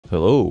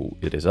Hello,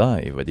 it is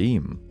I,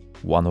 Vadim.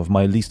 One of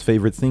my least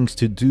favorite things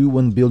to do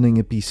when building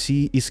a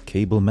PC is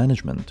cable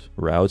management.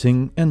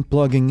 Routing and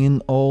plugging in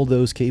all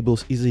those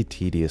cables is a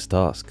tedious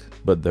task.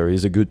 But there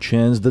is a good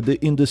chance that the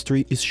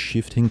industry is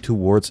shifting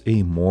towards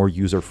a more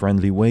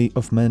user-friendly way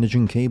of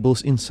managing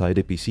cables inside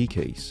a PC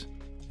case.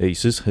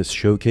 Asus has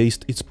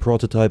showcased its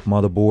prototype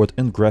motherboard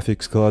and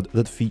graphics card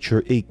that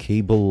feature a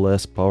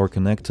cable-less power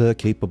connector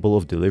capable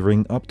of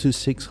delivering up to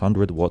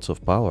 600 watts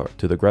of power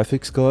to the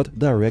graphics card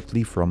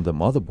directly from the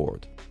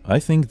motherboard. I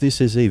think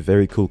this is a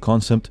very cool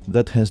concept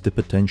that has the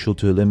potential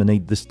to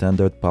eliminate the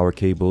standard power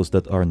cables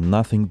that are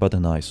nothing but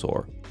an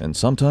eyesore, and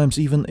sometimes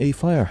even a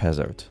fire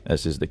hazard,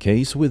 as is the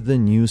case with the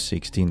new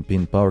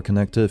 16-pin power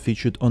connector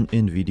featured on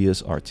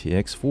NVIDIA's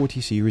RTX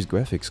 40 series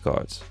graphics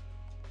cards.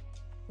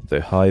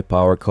 The High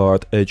Power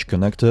Card Edge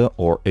Connector,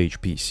 or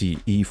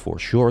HPC for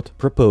short,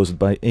 proposed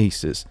by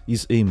Asus,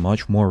 is a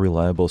much more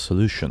reliable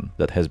solution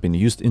that has been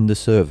used in the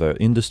server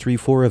industry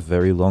for a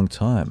very long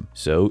time,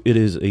 so it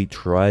is a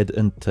tried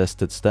and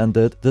tested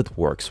standard that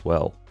works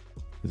well.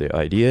 The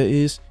idea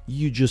is,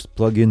 you just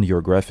plug in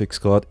your graphics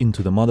card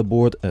into the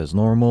motherboard as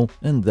normal,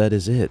 and that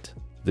is it.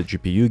 The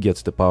GPU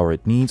gets the power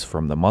it needs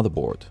from the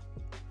motherboard.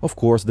 Of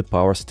course, the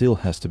power still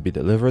has to be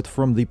delivered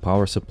from the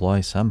power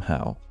supply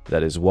somehow.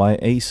 That is why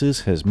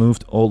Asus has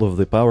moved all of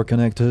the power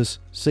connectors,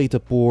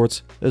 SATA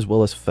ports, as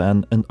well as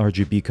fan and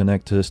RGB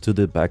connectors to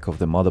the back of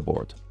the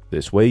motherboard.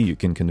 This way you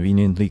can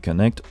conveniently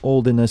connect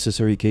all the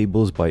necessary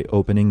cables by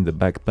opening the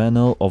back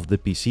panel of the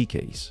PC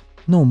case.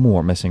 No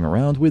more messing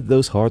around with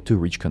those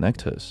hard-to-reach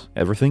connectors.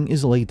 Everything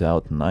is laid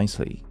out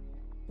nicely.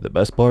 The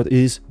best part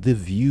is the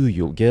view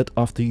you'll get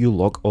after you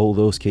lock all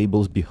those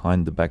cables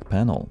behind the back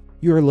panel.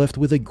 You are left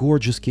with a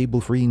gorgeous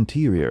cable-free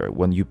interior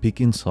when you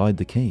peek inside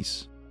the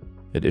case.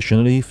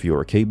 Additionally,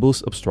 fewer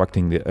cables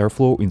obstructing the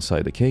airflow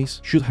inside the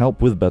case should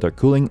help with better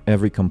cooling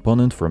every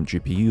component from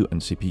GPU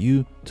and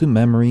CPU to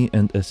memory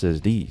and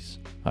SSDs.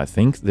 I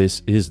think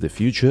this is the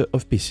future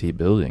of PC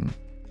building.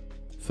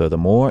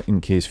 Furthermore,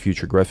 in case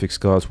future graphics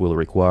cards will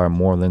require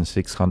more than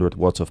 600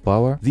 watts of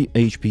power, the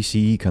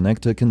HPC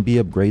connector can be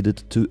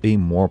upgraded to a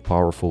more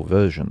powerful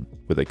version.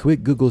 With a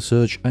quick Google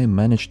search, I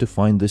managed to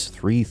find this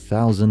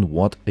 3000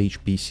 watt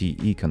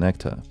HPC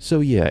connector.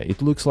 So yeah,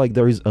 it looks like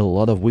there is a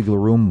lot of wiggle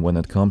room when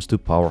it comes to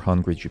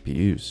power-hungry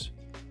GPUs.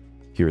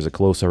 Here's a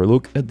closer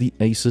look at the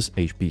Asus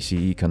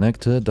HPC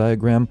connector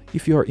diagram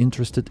if you are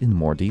interested in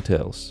more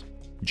details.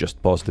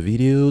 Just pause the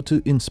video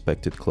to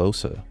inspect it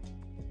closer.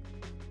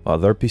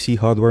 Other PC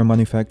hardware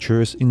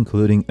manufacturers,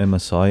 including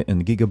MSI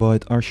and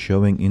Gigabyte, are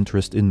showing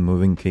interest in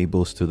moving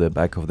cables to the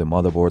back of the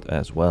motherboard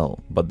as well,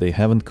 but they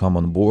haven't come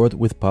on board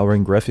with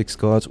powering graphics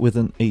cards with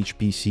an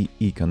HPC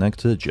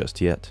connector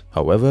just yet.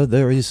 However,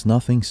 there is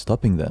nothing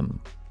stopping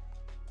them.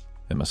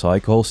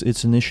 MSI calls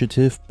its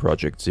initiative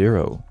Project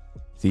Zero.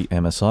 The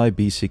MSI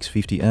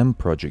B650M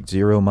Project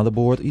Zero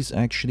motherboard is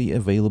actually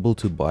available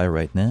to buy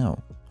right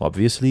now.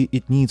 Obviously,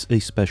 it needs a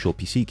special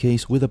PC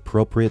case with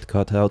appropriate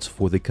cutouts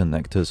for the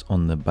connectors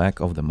on the back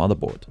of the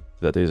motherboard.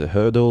 That is a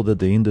hurdle that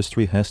the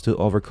industry has to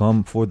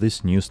overcome for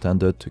this new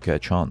standard to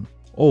catch on.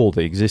 All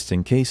the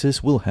existing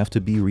cases will have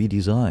to be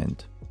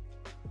redesigned.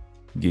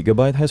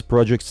 Gigabyte has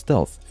Project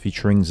Stealth,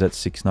 featuring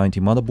Z690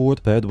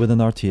 motherboard paired with an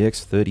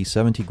RTX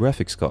 3070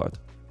 graphics card.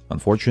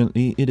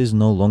 Unfortunately, it is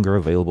no longer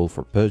available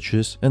for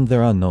purchase, and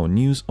there are no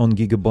news on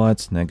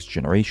Gigabyte's next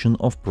generation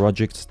of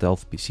Project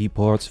Stealth PC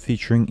parts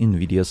featuring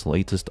NVIDIA's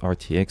latest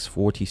RTX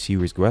 40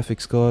 series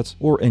graphics cards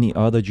or any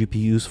other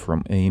GPUs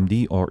from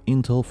AMD or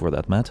Intel for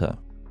that matter.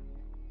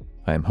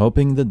 I am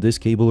hoping that this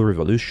cable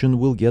revolution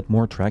will get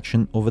more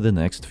traction over the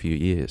next few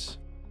years.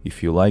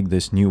 If you like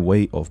this new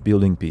way of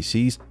building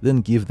PCs,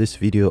 then give this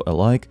video a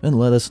like and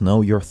let us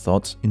know your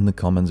thoughts in the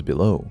comments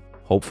below.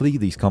 Hopefully,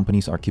 these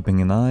companies are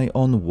keeping an eye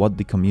on what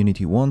the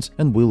community wants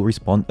and will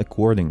respond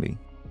accordingly.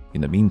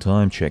 In the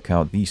meantime, check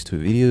out these two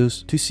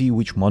videos to see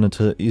which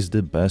monitor is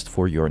the best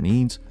for your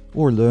needs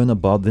or learn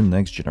about the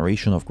next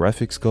generation of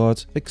graphics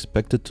cards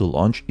expected to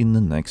launch in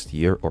the next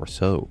year or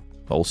so.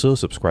 Also,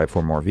 subscribe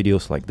for more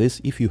videos like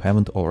this if you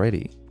haven't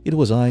already. It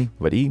was I,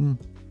 Vadim.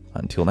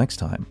 Until next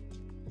time.